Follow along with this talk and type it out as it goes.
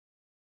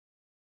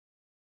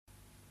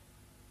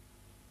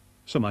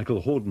Sir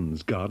Michael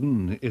Horden's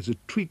garden is a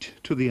treat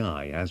to the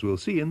eye, as we'll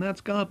see, and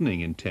that's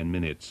gardening in 10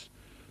 minutes.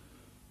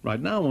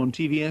 Right now on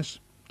TVS,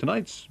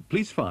 tonight's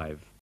Police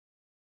 5.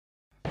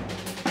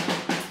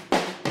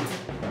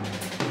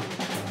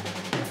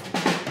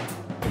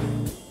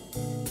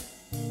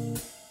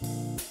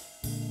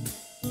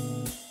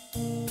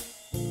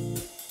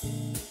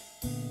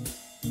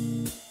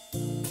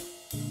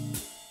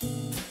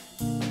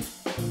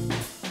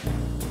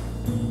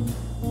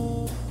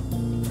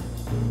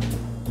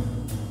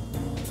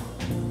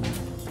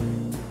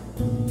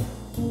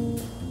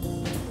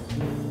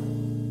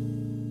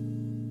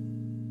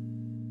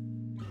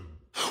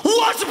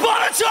 Once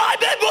upon a time,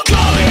 men were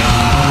calling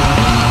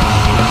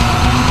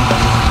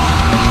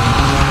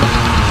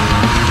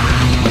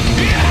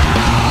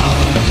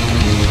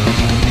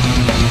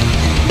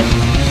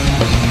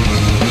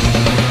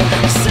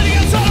sitting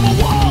outside of a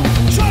wall,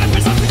 trying to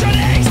preserve the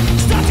dreadings.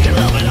 Start to get a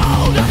little bit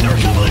old after a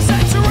couple of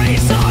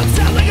centuries. So I'm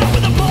settling up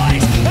with the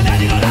boys and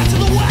heading on out to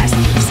the west.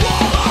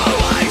 Swallow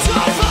waves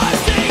of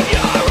thirsting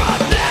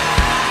Europe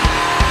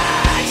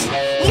next.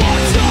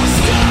 What's your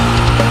step?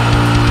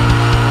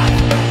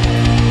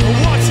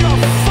 What's your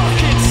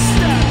fucking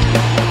step?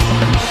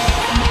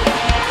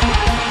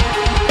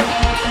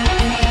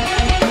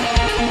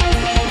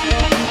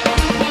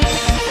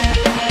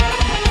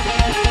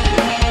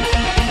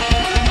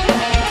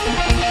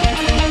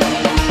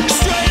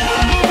 Straight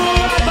out of a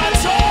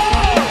Rabator,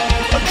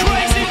 a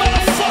crazy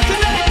motherfucker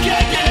named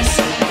Genghis,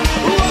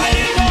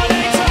 riding on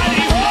a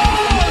tiny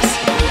horse,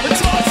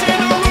 tossing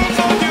the roof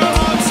of your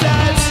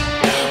homesteads.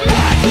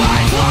 Back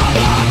like the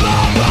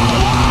Mongol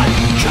Horde,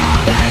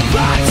 coming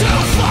back to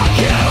fuck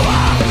you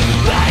up.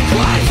 Back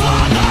like the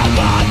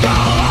Mongol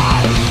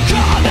Horde,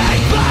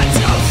 coming back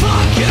to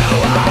fuck you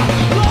up.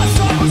 Last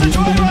time was a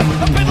joyride,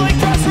 a piddling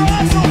dress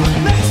rehearsal.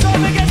 Next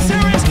time it gets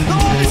serious, the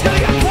line is gonna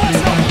get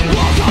personal.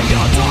 Walk up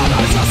your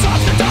daughters, your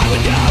sons to die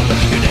with you.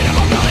 You need a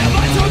million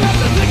minds to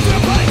remember the things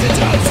you're planning to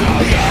do to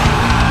you.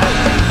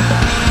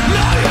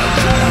 No, you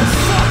can't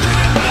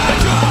fucking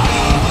imagine.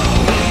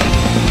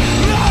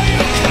 No,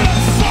 you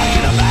can't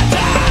fucking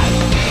imagine.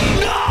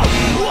 No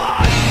one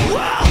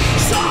will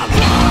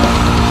survive.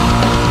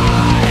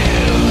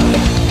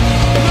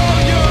 No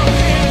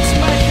Europeans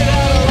make it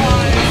out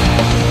alive.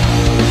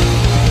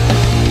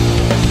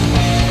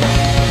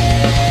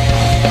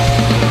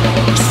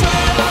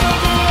 Straight out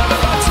of a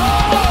Rabator,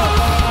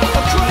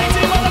 a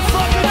crazy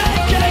motherfucker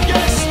named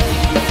Genghis,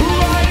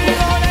 riding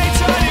on a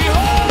tiny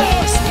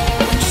horse,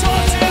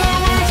 tossing the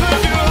roof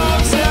of your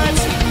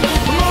homesteads,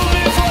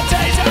 moving for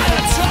days at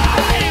a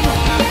time,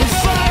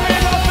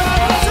 firing up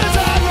arrows as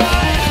I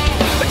ride.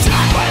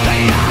 Attack with the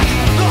yak,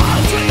 the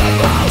house with the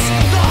mouse,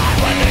 the heart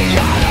with the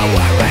yard,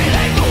 we're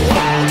reading the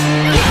world.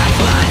 Back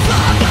like the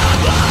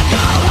Mongol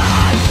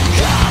Horde,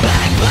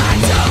 coming back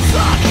to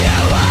fuck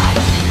you up.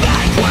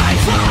 Back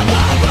like the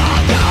Mongol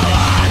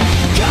Horde,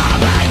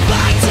 coming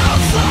back to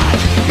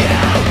fuck you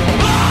up.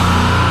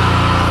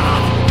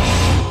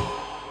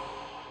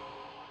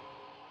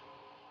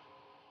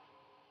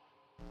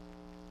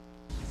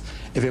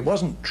 If it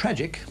wasn't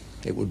tragic,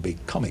 it would be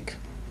comic.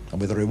 And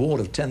with a reward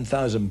of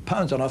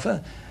 £10,000 on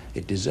offer,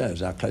 it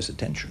deserves our close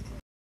attention.